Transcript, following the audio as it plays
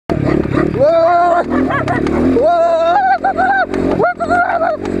So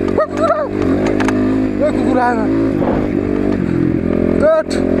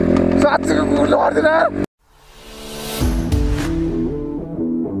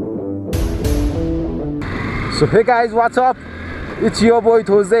hey guys, what's up? It's your boy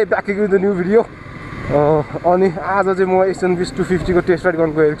Dhozey back again with a new video. अनि आज चाहिँ म SN20 250 को test ride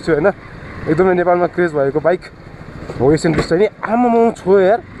गर्न गएको छु हैन. एकदमै नेपालमा क्रेज भएको बाइक हो SN20 चाहिँ नि. आमा म छु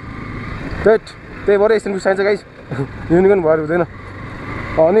यार. त्यही भएर SN20 चाहिन्छ गाइस. युनिकर्न भएर हुँदैन.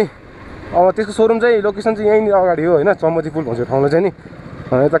 अनि अब त्यसको शोरूम चाहिँ लोकेसन चाहिँ यहीँ अगाडि हो हैन. चम्बती पुल भन्छ ठाउँमा चाहिँ नि.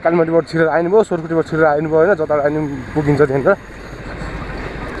 यता कालीमाटीबाट छिरेर आइनुभयो, सोरकुटीबाट छिरेर आइनुभयो हैन. जता आइनु पुगिन्छ त्यहाँबाट.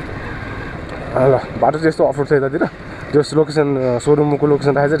 ल बाटो चाहिँ यस्तो अफरोड छ यतातिर. जस लोकेसन शोरूमको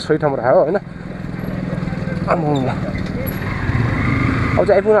लोकेसन राखेको चाहिँ सही ठाउँमा राख्यो हैन. अब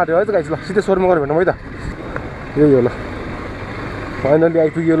चाहिँ आइपुग्नु आँट्यो है त गाइस. ल सिधै शोरूममा गएर भेटौँ है त. यही हो ल. फाइनली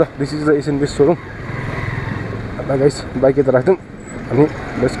आइपुग्यो ल. This is the SN20 showroom. ल गाइस बाइक यता राख्छौँ अनि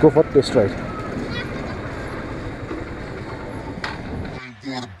let's go for test ride.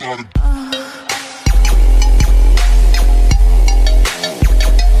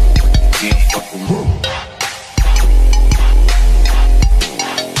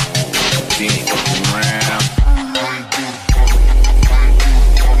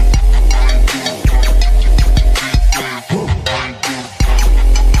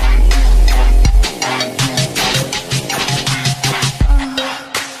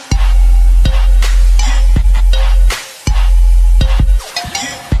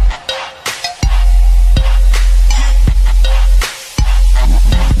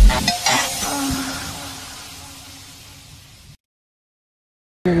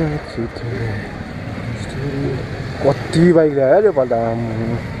 कति बाइक ल्यायो यो पल्ट.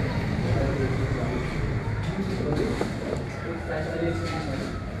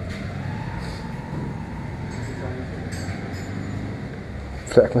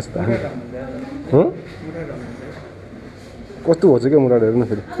 फ्ल्याक्स कस्तो हो चाहिँ क्या मुराड हेर्नु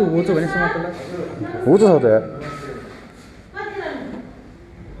फेरि. हो त छ त यार.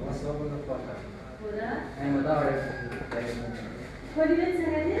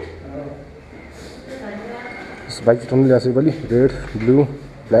 बाइक चाहिँ ठुलो ल्याएको छु भोलि. रेड ब्लू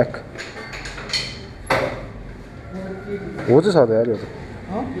ब्ल्याक हो चाहिँ छ त यार. यो त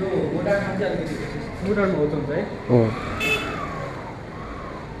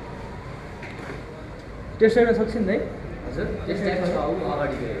टेस्ट राइड सक्छ नि है. हजुर टेस्ट राइड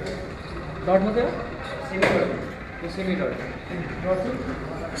अगाडि डट मात्रै हो.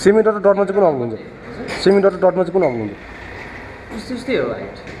 सेमी डट र डटमा चाहिँ कुन अग्लो हुन्छ? सेमी डट र डटमा चाहिँ कुन अग्लो हुन्छ? उस्तै हो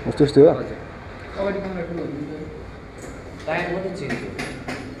हाइट. उस्तै हो. अगाडि क्यामेरा ठुलो हुन्छ. टायर मात्रै चेन्ज हो.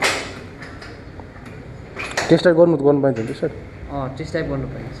 टेस्ट राइड गर्नु पाइन्छ नि टेस्ट राइड. टेस्ट राइड गर्नु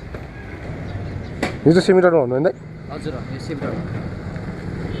पाइन्छ. यो चाहिँ सेमी डटमा भन्नु होइन? हजुर यो सेमी डट.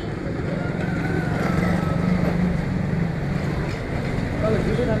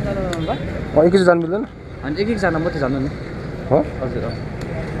 एकैचोटि जानु मिल्दैन? अनि एकजना मात्रै जानु नि. हजुर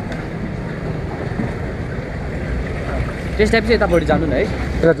टेस्ट टाइप चाहिँ यतापट्टि जानु नि है.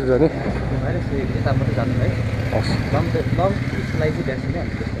 यतातिर जाने यता मात्रै जानु है. हस् लङ ट्रिपलाई चाहिँ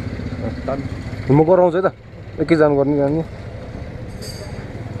बिहान म गराउँछु है त. एकै जानु गर्ने जाने.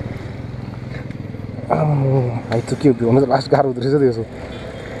 हाइट चाहिँ के हुन त लास्ट गाह्रो हुँदो रहेछ त यसो.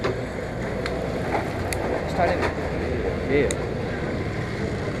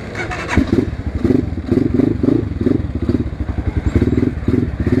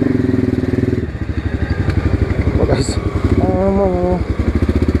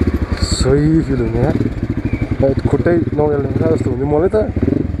 सही फिल हुने यार. खुट्टै नगेल्ने जस्तो हुने मलाई त.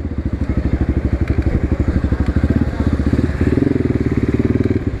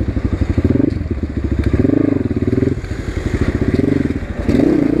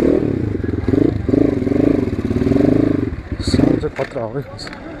 साउन्ड चाहिँ खतरा हो है.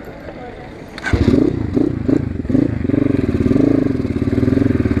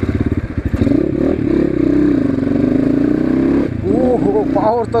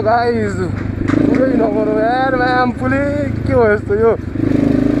 पावर त गाइस पुरै नगरौँ यार म्याम. पुलै के हो यस्तो यो.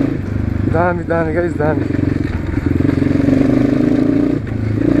 दामी दामी गाइस दामी.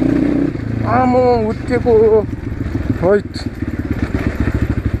 आमा हुत्तेको हाइट.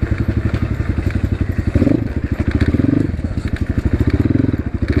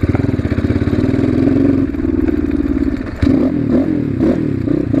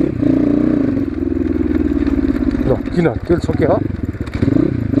 ल किन तेल छोक्यो हो.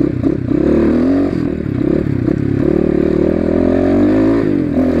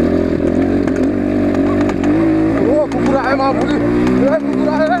 कुकुर आयो.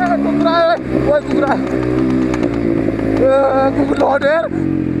 ओए कुकुरा कुकुर लड यार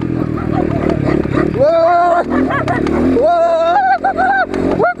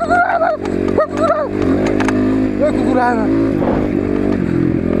कुकुरा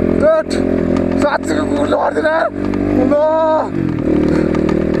साँच्चीको कुकुर लड्दैन यार ल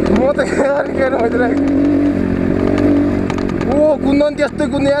म त के भइदिरहेको ओ कुन्दन त्यस्तै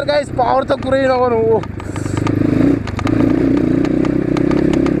कुद्ने यार गाइस पावर त कुरै नगर्नु ओ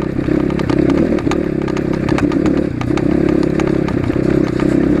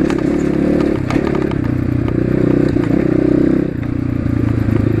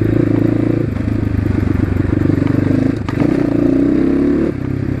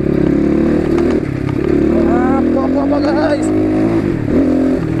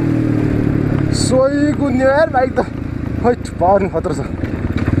सोही कुद्ने यार बाइक त हैट पावर नि खतरा छ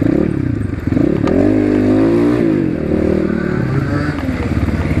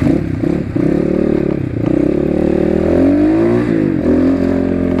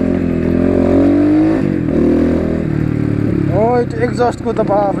एक्जस्टको त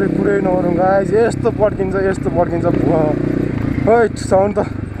बाफरे पुरै नगरौँ गाइस यस्तो पड्किन्छ हैट साउन्ड त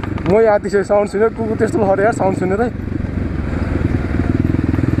म आतिसक्यो साउन्ड सुनेर कुकुर त्यस्तो लड्यो यार साउन्ड सुनेरै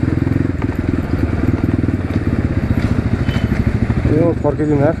यो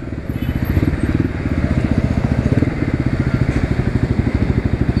फर्किदिउँ यार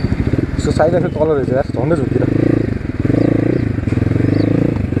यसको साइड फेरि तल रहेछ यार झन्डै झुक्किएर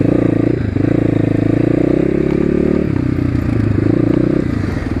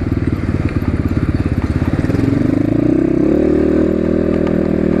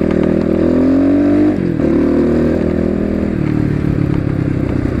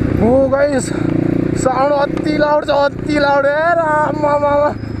साउन्ड अति लाउड यार आमा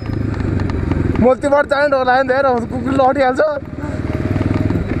मोतीबाट जाने होला नि यार कुकुर लडिहाल्छ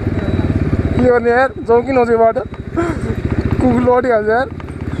के गर्ने यार जाउँ कि नजाउबाट कुकुर लडिहाल्छ यार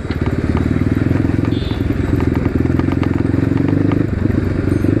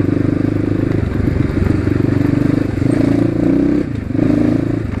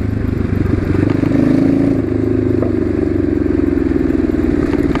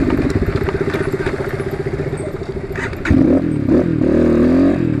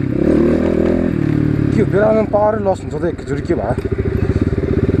बेलामा पावर लस हुन्छ त एकचोटि के भयो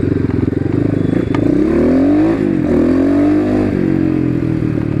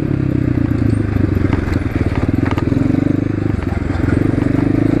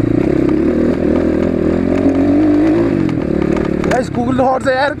गाइस कुकुर लड्छ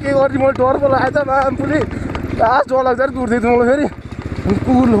यार के गर्ने मलाई डर पो लागेछ मामपुली लास्ट डर लाग्छ यार कुर्दैछु मलाई फेरि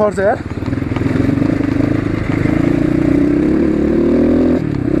कुकुर लड्छ यार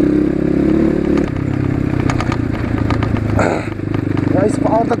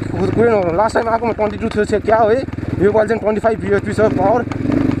पावर त कुरै नगरौँ लास्ट टाइम आएकोमा 22 थियो क्या हो है यो पालि चाहिँ 25 bhp छ पावर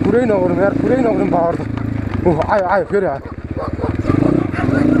कुरै नगरौँ यार कुरै नगरौँ पावर त ओ आयो फेरि आयो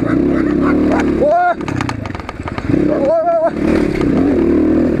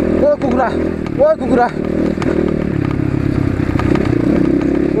ओ कुकुरा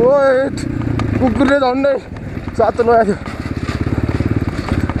कुकुरले झन्डै सातो लगाएको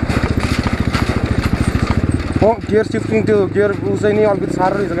थियो गियर सिफ्टिङ त्यो गियर उसै नि अलिकति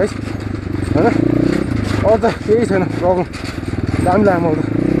साह्रो रहेछ गाइस होइन अरू त केही छैन प्रब्लम दामी लाग्यो मलाई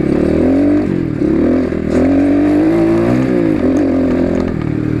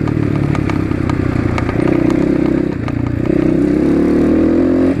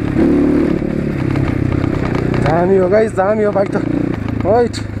दामी हो गाइस दामी हो बाइक त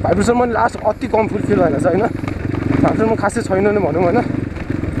हैट भाइब्रेसन पनि लास्ट अति कम फिल भइरहेको छ होइन भाइब्रेसन खासै छैन नि भनौँ होइन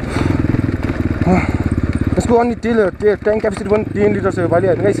यसको अनि ट्याङ्क क्यापेसिटी पनि 10 लिटर छ यो पालि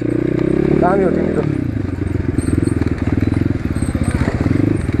होइन गाइस दामी हो 10 लिटर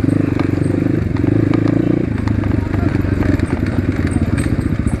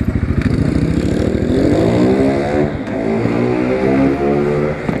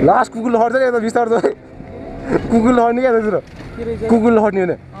लास्ट कुकुर लड्छ नि यता बिस्तारो है कुकुर लड्ने क्या यतातिर कुकुर लड्ने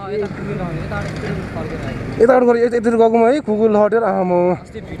होइन यताबाट गएर यतातिर गएकोमा है कुकुर लडेर आमा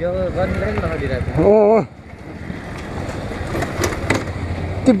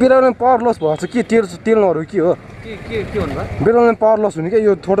त्यो बेलामा पावर लस भएछ के तेल नहरू के हो बेलामा पावर लस हुने क्या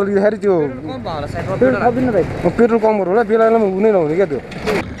यो थोटल लिँदाखेरि त्यो पेट्रोल कमहरू होला बेलामा हुनै नहुने क्या त्यो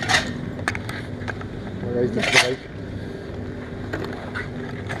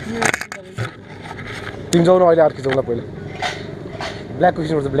किन्छौँ अहिले अर्को खिचौँला पहिला ब्ल्याकको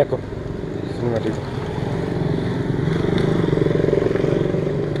खिच्नुपर्छ ब्ल्याकको ठिक छ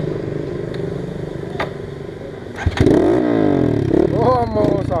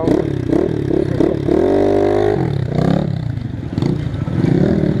साउन्ड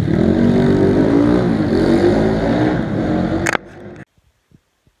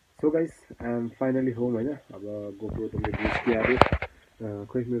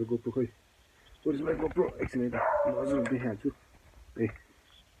खोइ मेरो गोप्रो खोइ ओरिजिनल गोप्रो एकछिन यता हजुर देखाइहाल्छु ए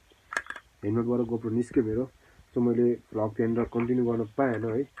हेलमेटबाट गोप्रो निस्क्यो मेरो सो मैले भ्लग त्यहाँनिर कन्टिन्यू गर्न पाएन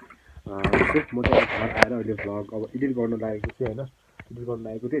है सो म चाहिँ घर आएर अहिले भ्लग अब एडिट गर्न लागेको छु होइन एडिट गर्न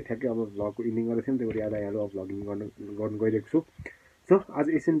लागेको थिएँ ठ्याक्कै अब भ्लगको एन्डिङ गरेको थिएँ नि त्यही भएर याद आइहाल्यो अब भ्लगिङ गर्न गइरहेको छु सो आज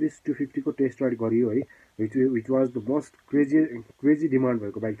एसएनबिस 250 को टेस्ट राइड गरियो है which was the most crazy demand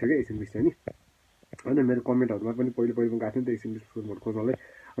भएको बाइक थियो क्या एसएनबिस चाहिँ नि होइन मेरो कमेन्टहरूमा पनि पहिलो गएको थियो नि त एसएनबिस खोज्नलाई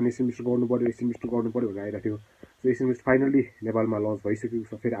अनि एसएनबिस गर्नु पऱ्यो एसएनबिस गर्नु पऱ्यो भनेर आइरहेको थियो सो एसएनबिस फाइनली नेपालमा लन्च भइसकेको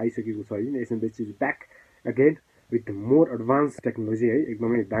छ फेरि आइसकेको छ होइन एसएनबिस is back again with more advance technology है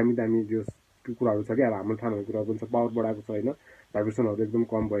एकदमै दामी दामी जो कुराहरू छ क्या अब हाम्रो थाहा भएको कुराहरू पनि छ पावर बढाएको छ होइन भाइब्रेसनहरू एकदम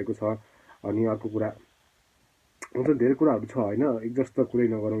कम भएको छ अनि अर्को कुरा हुन्छ धेरै कुराहरू छ होइन एक जस्तो कुरै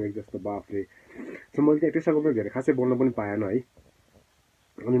नगरौँ एक जस्तो बाफले सो मैले चाहिँ टेस्टा गर्नु धेरै खासै बोल्न पनि पाएन है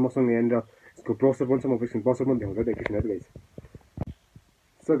अनि मसँग यहाँनिर यसको ब्राउजर पनि छ म एकछिन ब्राउजर पनि देखाउँछ एकछिन है guys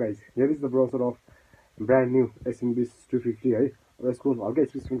so guys here is the browser of brand new एसएनबिस 250 है र यसको हल्का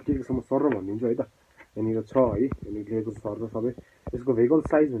स्पेसिफिक के केसम्म सर भनिदिन्छु है त यहाँनिर छ है यहाँनिर लेखेको छ सर सबै यसको भेहिकल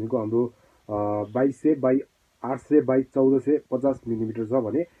साइज भनेको हाम्रो 2200 बाई 800 बाई 1450 मिलिमिटर छ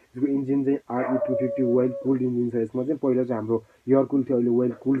भने यसको इन्जिन चाहिँ RE250 वेल कुल्ड इन्जिन छ यसमा चाहिँ पहिला चाहिँ हाम्रो एयर कुल थियो अहिले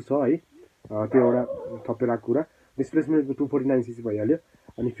वेल कुल्ड छ है त्यो एउटा थपेर आएको कुरा डिस्प्लेसमेन्टको 249 सीसी भइहाल्यो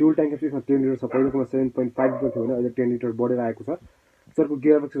अनि फ्युल ट्याङ्क त्यसमा 10 लिटर छ पहिलाकोमा 7.5 लिटर थियो भने अहिले 10 लिटर बढेर आएको छ सरको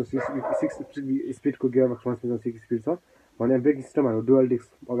gear box 6 स्पिडको gear box transmission 6 speed छ भने ब्रेकिङ सिस्टम हाम्रो डुअल डिस्क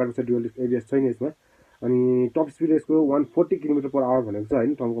अगाडिको छ डुअल डिस्क एबिएस छैन यसमा अनि टप स्पिड यसको 140 km/h भनेको छ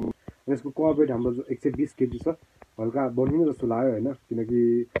होइन टमको अनि यसको कवर वेट हाम्रो 120 kg छ हल्का बढ्ने जस्तो लाग्यो होइन किनकि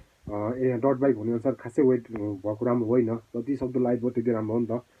डट बाइक हुने अनुसार खासै वेट भएको राम्रो होइन जति सक्दो लाइट भयो त्यति राम्रो हो नि त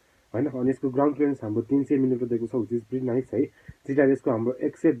होइन अनि यसको ग्राउन्ड क्लियरेन्स हाम्रो 300 मिलिमिटर दिएको छ विच इज प्रिटी नाइस है सिटार यसको हाम्रो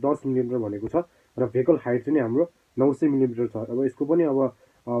 110 मिलिमिटर भनेको छ र भेहिकल हाइट चाहिँ हाम्रो 900 मिलिमिटर छ अब यसको पनि अब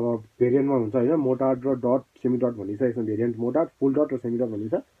भेरिएन्टमा हुन्छ होइन मोटार्ड र डट सेमी डट भनिन्छ यसमा भेरिएन्ट मोटार्ड फुल डट र सेमी डट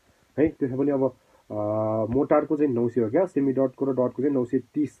भनिन्छ है त्यसमा पनि अब मोटार्डको चाहिँ 900 हो क्या सेमी डटको र डटको चाहिँ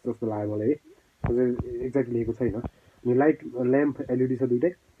 930 जस्तो लाग्यो मलाई है एक्ज्याक्ट लेखेको छैन अनि लाइट ल्याम्प एलइडी छ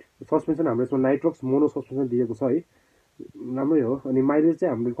दुइटै सस्पेन्सन हाम्रो यसमा नाइट्रोक्स मोनो सस्पेन्सन दिएको छ है राम्रै हो अनि माइलेज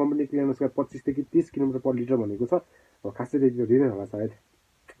चाहिँ हाम्रो कम्पनी क्लियरेन्सका 25 देखि 30 km/लिटर भनेको छ अब खासै त्यति दिँदैन होला सायद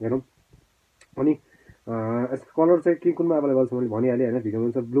हेरौँ अनि यसको कलर चाहिँ के कुनमा एभाइलेबल छ मैले भनिहालेँ होइन भिडियोमा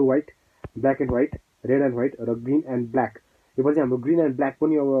हुन्छ blue white black and white red and white र ग्रिन एन्ड ब्ल्याक योपालि चाहिँ हाम्रो ग्रिन एन्ड ब्ल्याक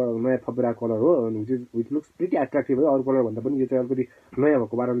पनि अब नयाँ थपेर आएको कलर हो विच लुक्स प्रिटी एट्र्याक्टिभ है अरू कलर भन्दा पनि यो चाहिँ अलिकति नयाँ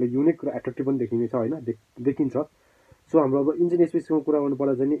भएको कारणले युनिक र एट्र्याक्टिभ पनि देखिनेछ होइन देखिन्छ सो हाम्रो अब इन्जिन स्पेसको कुरा गर्नु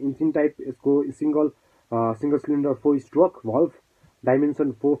पर्दा चाहिँ इन्जिन टाइप यसको single cylinder 4 stroke valve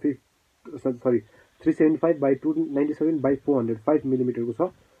dimension 375 by 297 by 405 मिलिमिटरको छ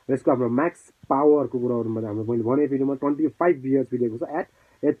र यसको हाम्रो म्याक्स पावरको कुरा गर्नुपर्दा हाम्रो मैले भने भिडियोमा 25 bhp दिएको छ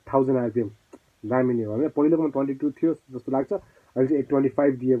एट 8000 rpm दामी नै हो होइन पहिलोमा 22 थियो जस्तो लाग्छ अहिले चाहिँ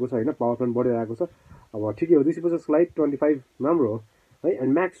 825 दिएको छ होइन पावर पनि बढेर आएको छ अब ठिकै हो 250 स्लाइड 25 राम्रो हो है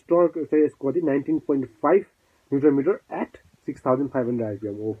अनि म्याक्स टर्क चाहिँ यसको कति 19.5 न्युटन मिटर एट 6500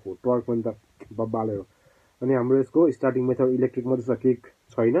 rpm ओहो टर्क पनि त बब्बाले हो अनि हाम्रो यसको स्टार्टिङ मेथड इलेक्ट्रिक मात्रै छ किक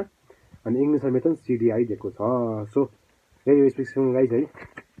छैन अनि इग्निसन मेथड CDI दिएको छ सो यही स्पेसिफिकेसन गाइज है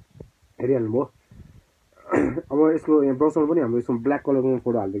हेरिहाल्नुभयो अब यसको यहाँ ब्राउजरमा पनि हाम्रो यसको ब्ल्याक कलरको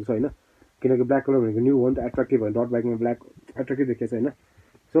फोटो हालिदिएको छ होइन किनकि ब्ल्याक कलर भनेको न्यू हो नि त एट्र्याक्टिभ भयो डट बाइकमा ब्ल्याक एट्र्याक्टिभ देखिएको छ होइन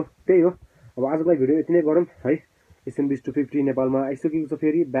सो त्यही हो अब आजको लागि भिडियो यति नै गरौँ है एसएनबिस 250 नेपालमा आइसकेको छ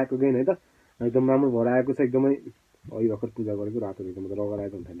फेरि ब्याक अगेन है त एकदम राम्रो भएर आएको छ एकदमै भर्खर पूजा गरेको रातो भिडियोमा त रगर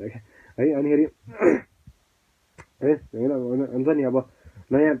आएको हुन्थ्यो क्या है अनि होइन हुन्छ नि अब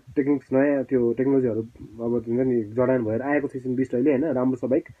नयाँ टेक्निक्स नयाँ त्यो टेक्नोलोजीहरू अब हुन्छ नि जडान भएर आएको छ एसएनबिस अहिले होइन राम्रो छ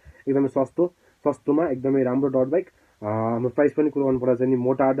बाइक एकदमै सस्तोमा एकदमै राम्रो डट बाइक हाम्रो प्राइस पनि कुरा गर्नुपर्दा चाहिँ नि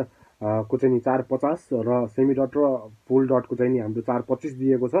मोटार्ड को चाहिँ नि 450 र सेमी डट र फुल डटको चाहिँ नि हाम्रो 425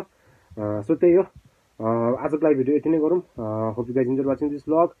 दिएको छ सो त्यही हो आजको लागि भिडियो यति नै गरौँ hope you guys enjoy watching this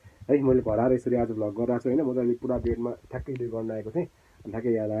vlog है मैले घर आएर यसरी आज भ्लग गरिरहेको छु होइन म चाहिँ पुरा बेडमा ठ्याक्कै एडिट गर्न आएको थिएँ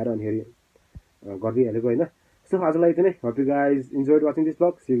ठ्याक्कै याद आएर अनि फेरि गरिदिइहालेको होइन सो आजको लागि चाहिँ hope you guys enjoy watching this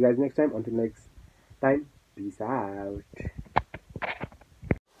vlog C you guys next time until next time piece out